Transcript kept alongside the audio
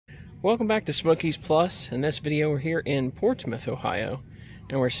Welcome back to Smokies Plus. In this video, we're here in Portsmouth, Ohio,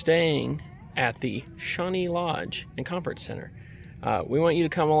 and we're staying at the Shawnee Lodge and Conference Center. We want you to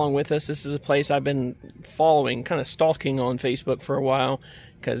come along with us. This is a place I've been following, kind of stalking on Facebook for a while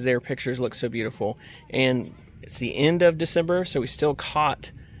because their pictures look so beautiful. And it's the end of December, so we still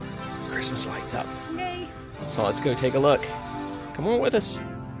caught Christmas lights up. Yay. So let's go take a look. Come on with us.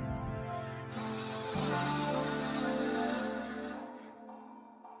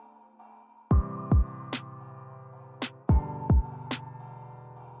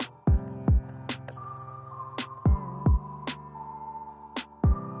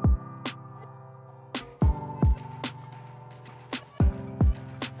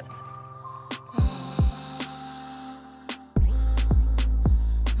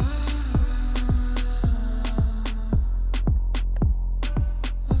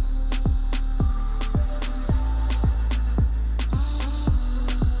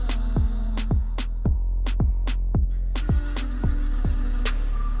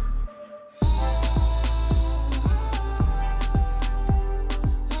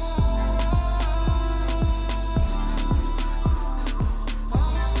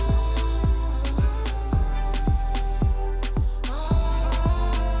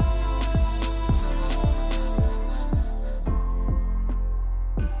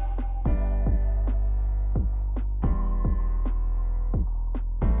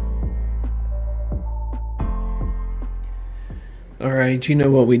 Alright, you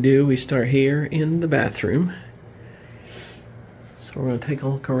know what we do. We start here in the bathroom. So we're going to take a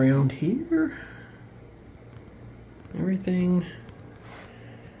look around here. Everything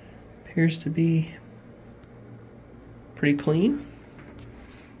appears to be pretty clean.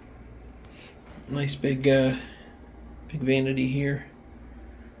 Nice big vanity here.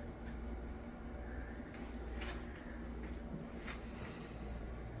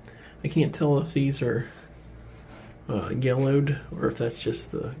 I can't tell if these are yellowed or if that's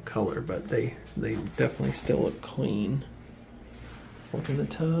just the color, but they definitely still look clean. Let's look in the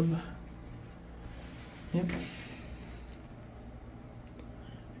tub. Yep,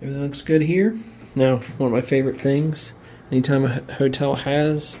 everything looks good here. Now, one of my favorite things, anytime a hotel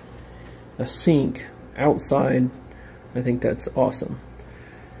has a sink outside, I think that's awesome.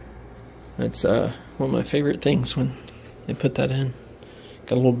 That's one of my favorite things when they put that in.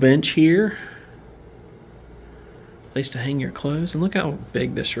 Got a little bench here, place to hang your clothes, and look how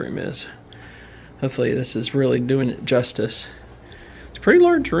big this room is. Hopefully this is really doing it justice. It's a pretty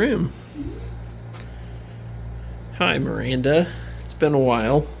large room. Hi, Miranda. It's been a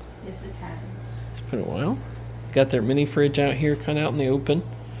while. Yes, it has. It's been a while. Got their mini fridge out here, kind of out in the open.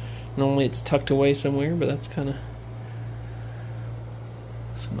 Normally it's tucked away somewhere, but that's kind of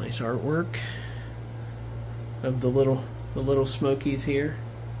some nice artwork of the little Smokies here.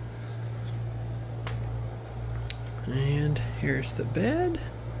 And here's the bed.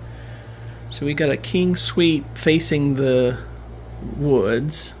 So we got a king suite facing the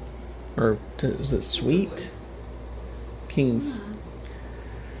woods, or is it suite? King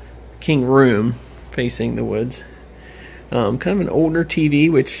room facing the woods. Kind of an older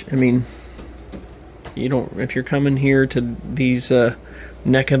TV, which, I mean, you don't, if you're coming here to these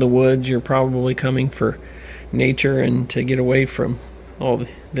neck of the woods, you're probably coming for nature and to get away from all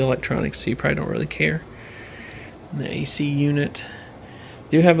the electronics, so you probably don't really care. The AC unit.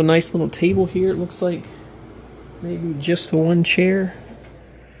 Do have a nice little table here. It looks like maybe just the one chair,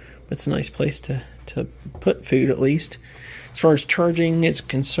 but it's a nice place to put food, at least. As far as charging is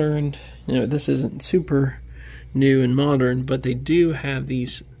concerned, you know, this isn't super new and modern, but they do have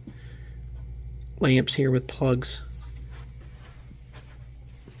these lamps here with plugs.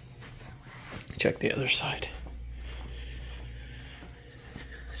 Check the other side.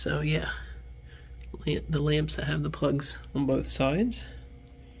 So yeah, the lamps that have the plugs on both sides.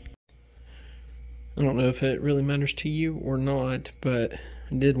 I don't know if it really matters to you or not, but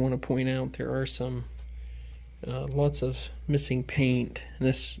I did want to point out there are some lots of missing paint. And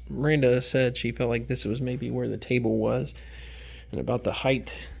this, Miranda said she felt like this was maybe where the table was, and about the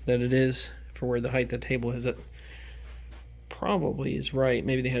height that it is for where the height of the table is, that probably is right.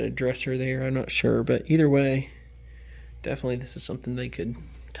 Maybe they had a dresser there, I'm not sure, but either way, definitely this is something they could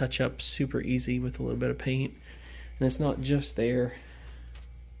touch up super easy with a little bit of paint. And it's not just there,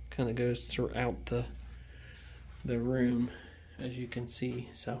 kind of goes throughout the room, as you can see.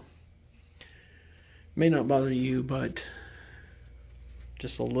 So may not bother you, but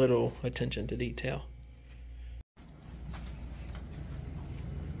just a little attention to detail.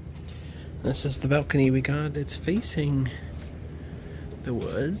 This is the balcony we got. It's facing the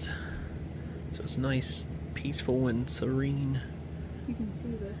woods, so it's nice, peaceful, and serene. You can see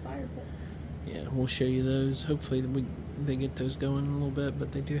the fire pits. Yeah, we'll show you those. Hopefully they get those going in a little bit,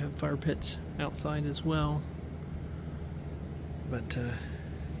 but they do have fire pits outside as well. But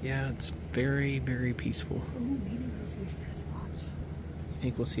yeah, it's very, very peaceful. Oh, maybe we'll see a Sasquatch. You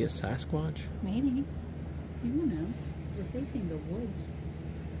think we'll see a Sasquatch? Maybe. You don't know. We're facing the woods.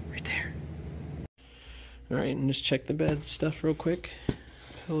 Right there. Alright, and just check the bed stuff real quick.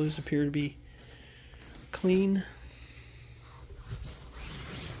 Pillows appear to be clean.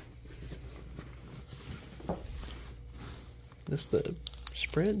 This the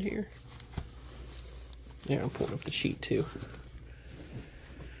spread here. Yeah, I'm pulling up the sheet too.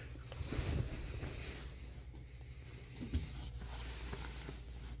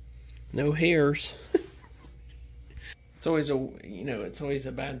 No hairs. It's always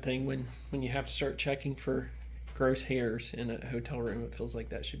a bad thing when you have to start checking for gross hairs in a hotel room. It feels like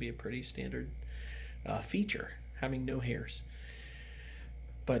that should be a pretty standard feature, having no hairs.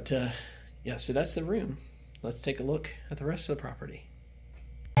 But yeah, so that's the room. Let's take a look at the rest of the property.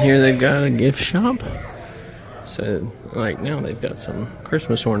 Here they've got a gift shop. So right now they've got some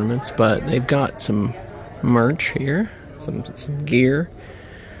Christmas ornaments, but they've got some merch here, some gear,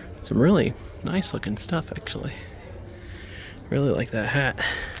 some really nice looking stuff actually. Really like that hat.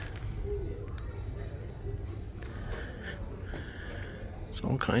 It's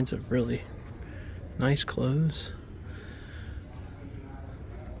all kinds of really nice clothes.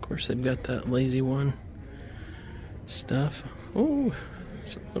 Of course they've got that lazy one stuff. Oh,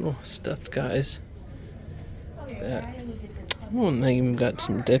 some little stuffed guys. That. Oh, and they even got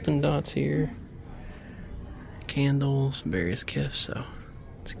some Dippin' Dots here. Candles, various gifts, so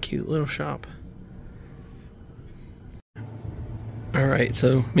it's a cute little shop. Alright,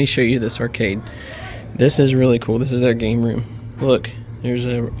 so let me show you this arcade. This is really cool. This is their game room. Look, there's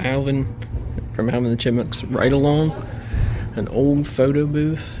a Alvin from Alvin and the Chipmunks right along. An old photo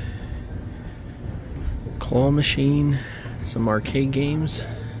booth. Claw machine, some arcade games.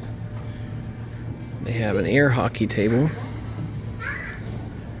 They have an air hockey table.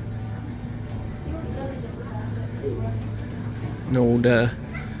 An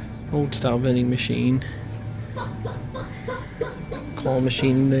old style vending machine. Claw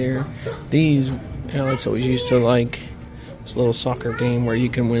machine there. These, Alex always used to like this little soccer game where you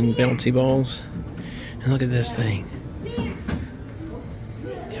can win bouncy balls. And look at this thing.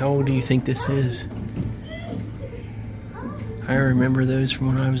 How old do you think this is? I remember those from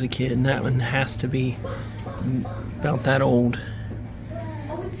when I was a kid, and that one has to be about that old.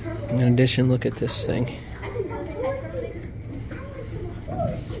 In addition, look at this thing.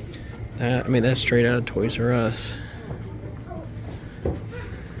 I mean, that's straight out of Toys R Us.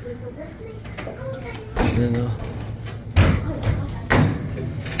 And then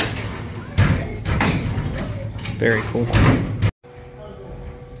very cool.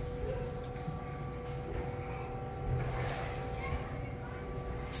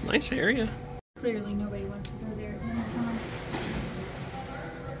 It's a nice area. Clearly nobody wants to go there.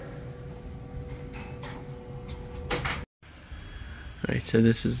 Alright, so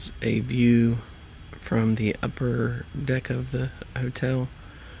this is a view from the upper deck of the hotel,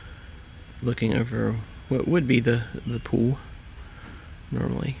 looking over what would be the pool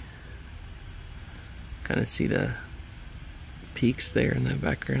normally. Kind of see the peaks there in the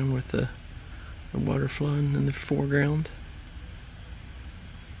background with the water flowing in the foreground.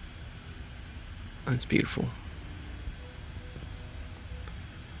 That's beautiful.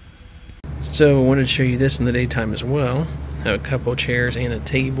 So I wanted to show you this in the daytime as well. Have a couple chairs and a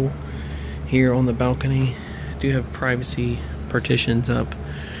table here on the balcony. Do have privacy partitions up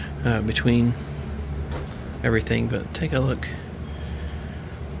between everything, but take a look.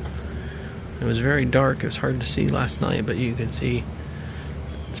 It was very dark. It was hard to see last night, but you can see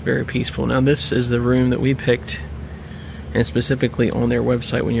it's very peaceful. Now this is the room that we picked, and specifically on their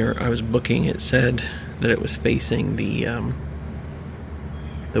website when I was booking, it said that it was facing the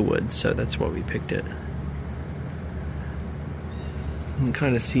woods, so that's why we picked it. You can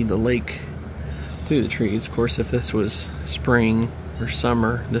kind of see the lake through the trees. Of course, if this was spring or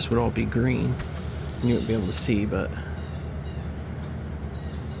summer, this would all be green. You wouldn't be able to see, but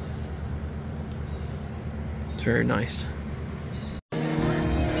it's very nice.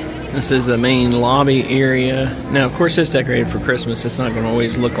 This is the main lobby area. Now, of course, it's decorated for Christmas. It's not going to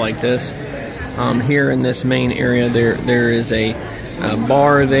always look like this. Here in this main area, there is a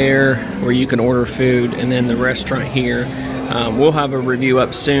bar there where you can order food, and then the restaurant here. We'll have a review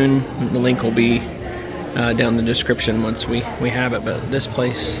up soon. The link will be down in the description once we have it, but this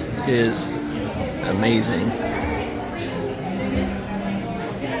place is amazing.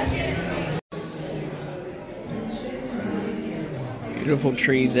 beautiful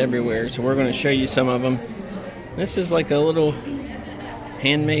trees everywhere, so we're going to show you some of them. This is like a little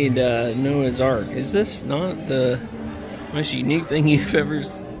handmade Noah's Ark. Is this not the most unique thing you've ever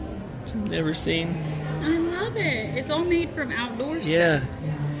seen? I love it. It's all made from outdoor stuff. Yeah.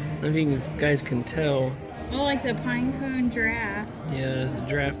 I don't know if you guys can tell. Oh, like the pine cone giraffe. Yeah, the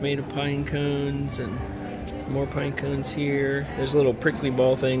giraffe made of pine cones, and more pine cones here. There's little prickly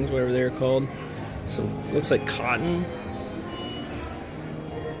ball things, whatever they're called. So looks like cotton.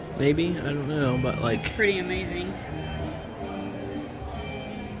 Maybe, I don't know, but like, it's pretty amazing.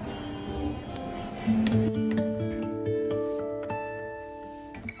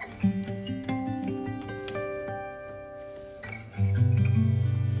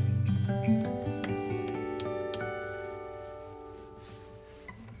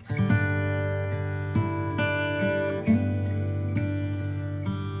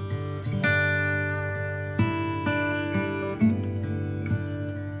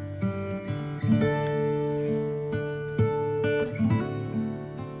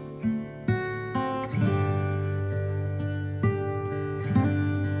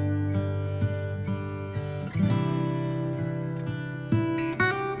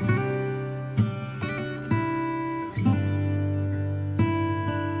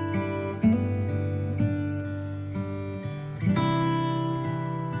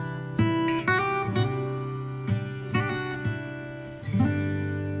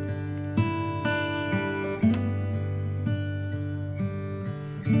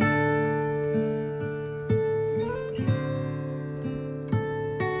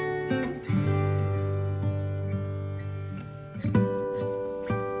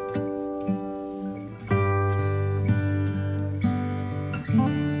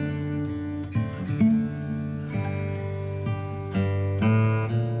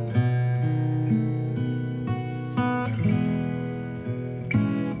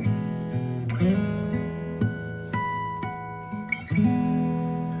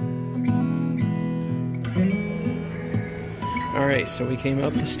 Alright, so we came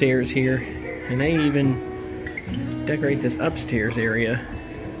up the stairs here, and they even decorate this upstairs area.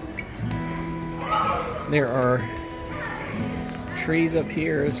 There are trees up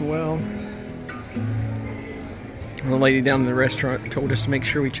here as well. The lady down in the restaurant told us to make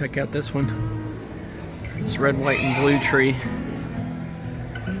sure we check out this one. This red, white, and blue tree.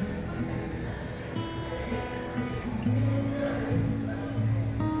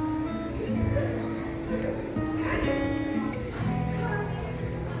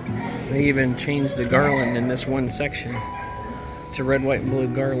 They even changed the garland in this one section. It's a red, white, and blue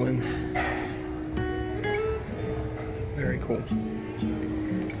garland. Very cool.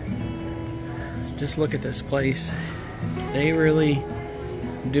 Just look at this place. They really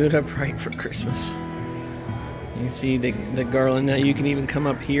do it up right for Christmas. You see the garland. Now you can even come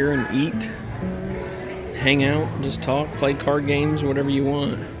up here and eat, hang out, just talk, play card games, whatever you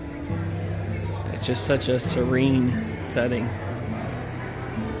want. It's just such a serene setting.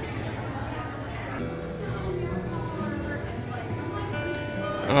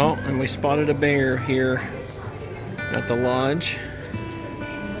 Oh, and we spotted a bear here at the lodge.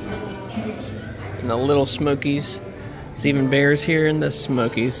 And the Little Smokies. There's even bears here in the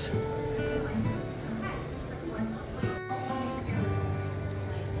Smokies.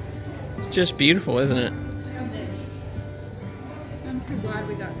 It's just beautiful, isn't it? I'm so glad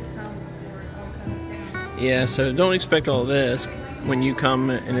we got to come before it all comes down. Yeah, so don't expect all this when you come,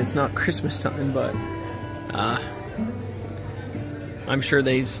 and it's not Christmas time, but I'm sure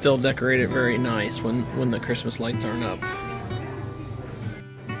they still decorate it very nice when the Christmas lights aren't up.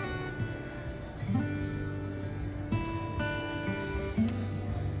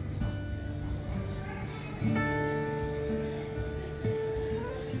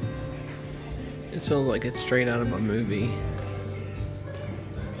 It feels like it's straight out of a movie.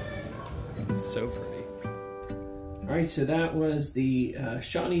 It's so pretty. Alright, so that was the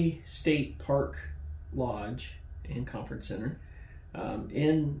Shawnee State Park Lodge and Conference Center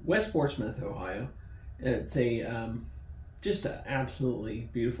in West Portsmouth, Ohio. It's a just an absolutely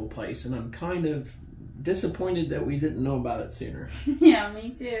beautiful place, and I'm kind of disappointed that we didn't know about it sooner. Yeah, me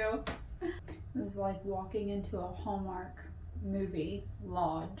too. It was like walking into a Hallmark movie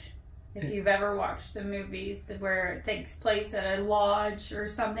lodge. If you've ever watched the movies where it takes place at a lodge or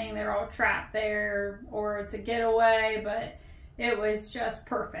something, they're all trapped there, or it's a getaway, but it was just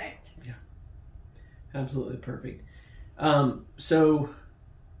perfect. Yeah, absolutely perfect. So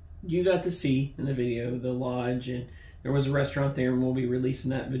you got to see in the video the lodge, and there was a restaurant there, and we'll be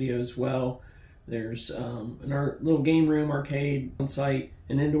releasing that video as well. There's an little game room, arcade on site,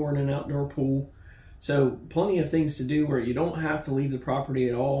 an indoor and an outdoor pool. So plenty of things to do where you don't have to leave the property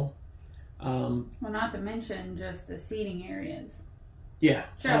at all. Well, not to mention just the seating areas. Yeah.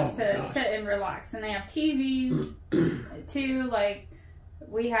 Just to sit and relax. And they have TVs too. Like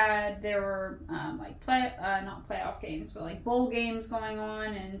there were like not playoff games, but like bowl games going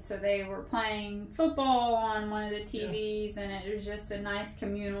on. And so they were playing football on one of the TVs, and it was just a nice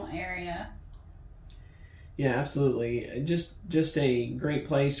communal area. Yeah, absolutely. Just a great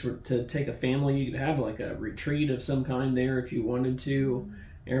place to take a family. You could have like a retreat of some kind there if you wanted to.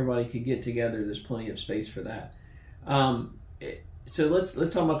 Everybody could get together. There's plenty of space for that. So let's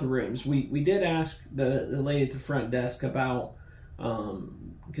talk about the rooms. We did ask the lady at the front desk about,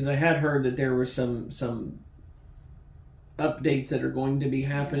 because I had heard that there were some updates that are going to be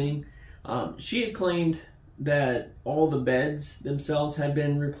happening. She had claimed that all the beds themselves had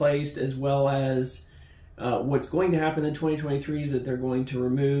been replaced, as well as what's going to happen in 2023 is that they're going to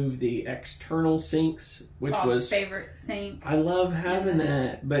remove the external sinks, which Bob's was favorite sink. I love having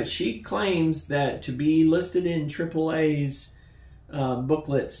that, but she claims that to be listed in AAA's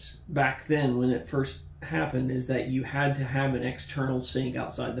booklets back then when it first happened is that you had to have an external sink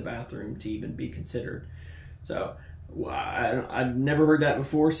outside the bathroom to even be considered. So I've never heard that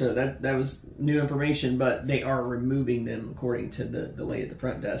before, so that was new information, but they are removing them according to the lady at the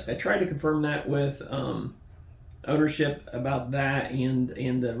front desk. I tried to confirm that with ownership about that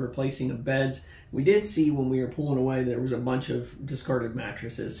and the replacing of beds. We did see when we were pulling away there was a bunch of discarded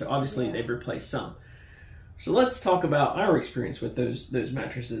mattresses, so obviously they've replaced some. So let's talk about our experience with those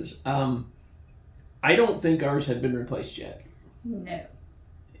mattresses. I don't think ours had been replaced yet. No.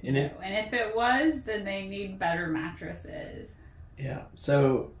 And if it was, then they need better mattresses. Yeah.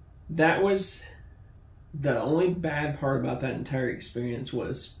 So that was the only bad part about that entire experience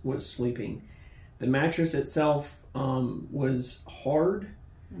was sleeping. The mattress itself was hard,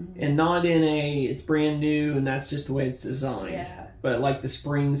 and not in it's brand new and that's just the way it's designed. Yeah. But like the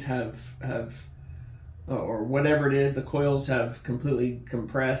springs have or whatever it is, the coils have completely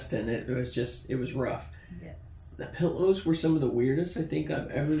compressed, and it was rough. Yes. The pillows were some of the weirdest I think I've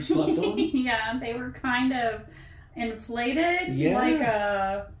ever slept on. Yeah, they were kind of inflated. Yeah. Like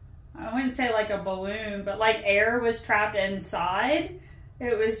I wouldn't say like a balloon, but like air was trapped inside.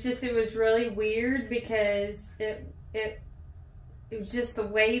 It was really weird because it was just the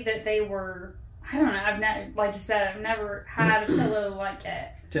way that they were. I don't know. Like you said, I've never had a pillow like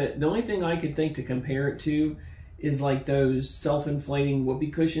it. The only thing I could think to compare it to is like those self-inflating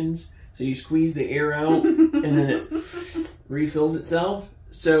whoopee cushions. So you squeeze the air out and then it refills itself.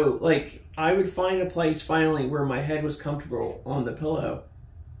 So like I would find a place finally where my head was comfortable on the pillow,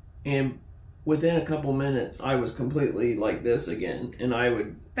 and within a couple minutes I was completely like this again, and I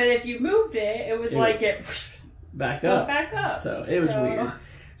would. But if you moved it was like it back up. Back up. So it was weird.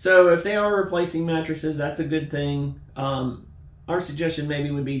 So if they are replacing mattresses, that's a good thing. Our suggestion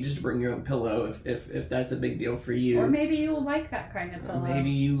maybe would be just to bring your own pillow if that's a big deal for you. Or maybe you'll like that kind of pillow. Maybe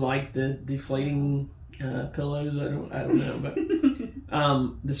you like the deflating pillows. I don't know,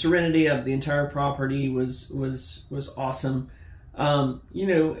 but the serenity of the entire property was awesome. You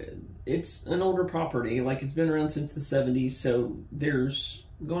know, it's an older property, like it's been around since the 70s, so there's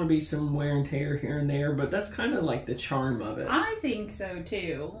going to be some wear and tear here and there, but that's kind of like the charm of it. I think so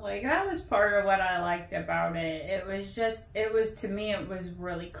too. Like that was part of what I liked about it. It was to me it was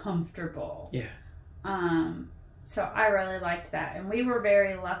really comfortable. Yeah. So I really liked that, and we were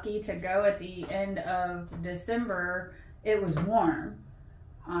very lucky to go at the end of December. It was warm.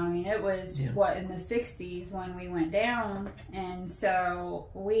 I mean, it was in the 60s when we went down, and so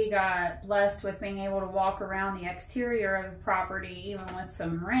we got blessed with being able to walk around the exterior of the property even with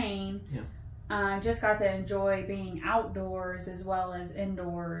some rain. Yeah. Just got to enjoy being outdoors as well as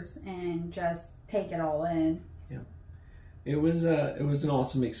indoors and just take it all in. Yeah, it was an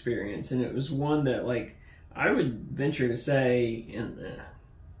awesome experience, and it was one that like I would venture to say, and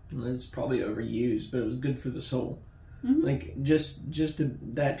it's probably overused, but it was good for the soul. Mm-hmm. Like just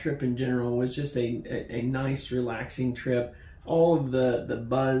that trip in general was just a nice relaxing trip. All of the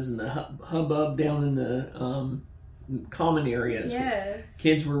buzz and the hubbub down in the common areas. Yes.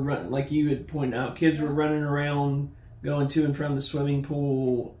 Kids were running, like you had pointed out. Kids were running around, going to and from the swimming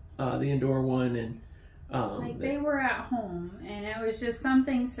pool, the indoor one, and they were at home, and it was just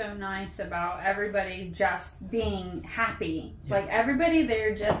something so nice about everybody just being happy. Yeah. Like everybody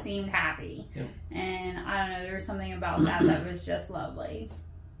there just seemed happy. Yeah. And I don't know, there was something about that was just lovely.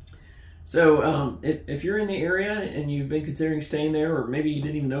 So if you're in the area and you've been considering staying there, or maybe you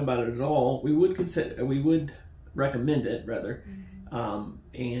didn't even know about it at all, we would recommend it rather.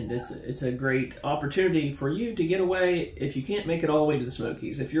 And it's a great opportunity for you to get away if you can't make it all the way to the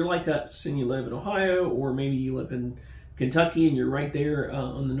Smokies. If you're like us and you live in Ohio, or maybe you live in Kentucky and you're right there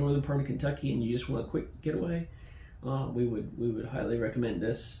on the northern part of Kentucky and you just want a quick getaway, we would highly recommend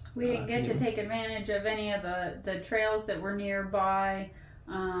this. We didn't get to take advantage of any of the trails that were nearby.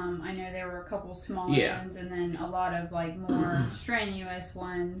 I know there were a couple small ones, and then a lot of like more strenuous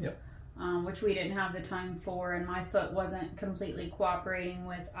ones. Yep. Which we didn't have the time for, and my foot wasn't completely cooperating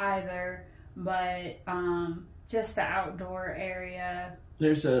with either. But just the outdoor area.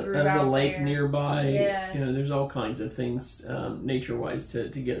 There's a lake nearby. Yes. You know, there's all kinds of things nature-wise to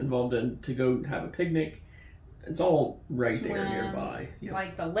get involved in, to go have a picnic. It's all right there nearby. Yep.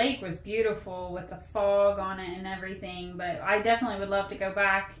 Like the lake was beautiful with the fog on it and everything, but I definitely would love to go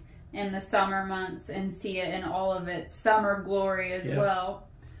back in the summer months and see it in all of its summer glory as well.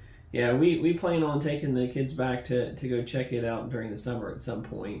 Yeah, we plan on taking the kids back to go check it out during the summer at some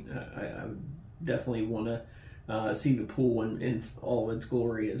point. I would definitely want to see the pool in all of its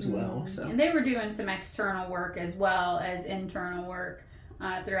glory as well. So, and they were doing some external work as well as internal work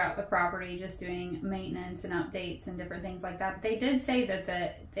throughout the property, just doing maintenance and updates and different things like that. But they did say that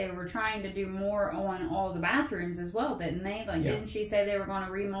they were trying to do more on all the bathrooms as well, didn't they? Like, didn't she say they were going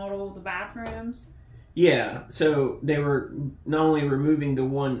to remodel the bathrooms? Yeah, so they were not only removing the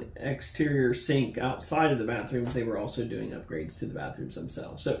one exterior sink outside of the bathrooms, they were also doing upgrades to the bathrooms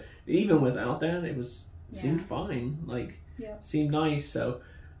themselves. So even without that, it seemed fine. Like, seemed nice. So,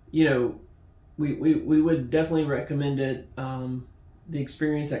 you know, we would definitely recommend it. The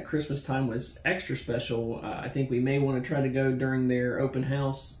experience at Christmas time was extra special. I think we may want to try to go during their open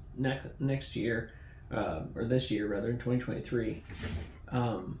house next year, or this year rather, in 2023.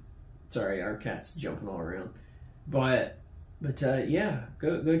 Sorry, our cat's jumping all around. But yeah,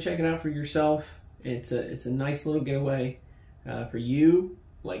 go check it out for yourself. It's a nice little getaway for you,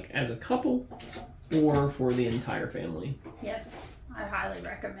 like as a couple, or for the entire family. Yes, I highly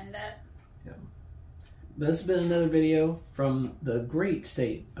recommend it. Yeah. This has been another video from the great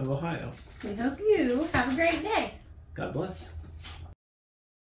state of Ohio. We hope you have a great day. God bless.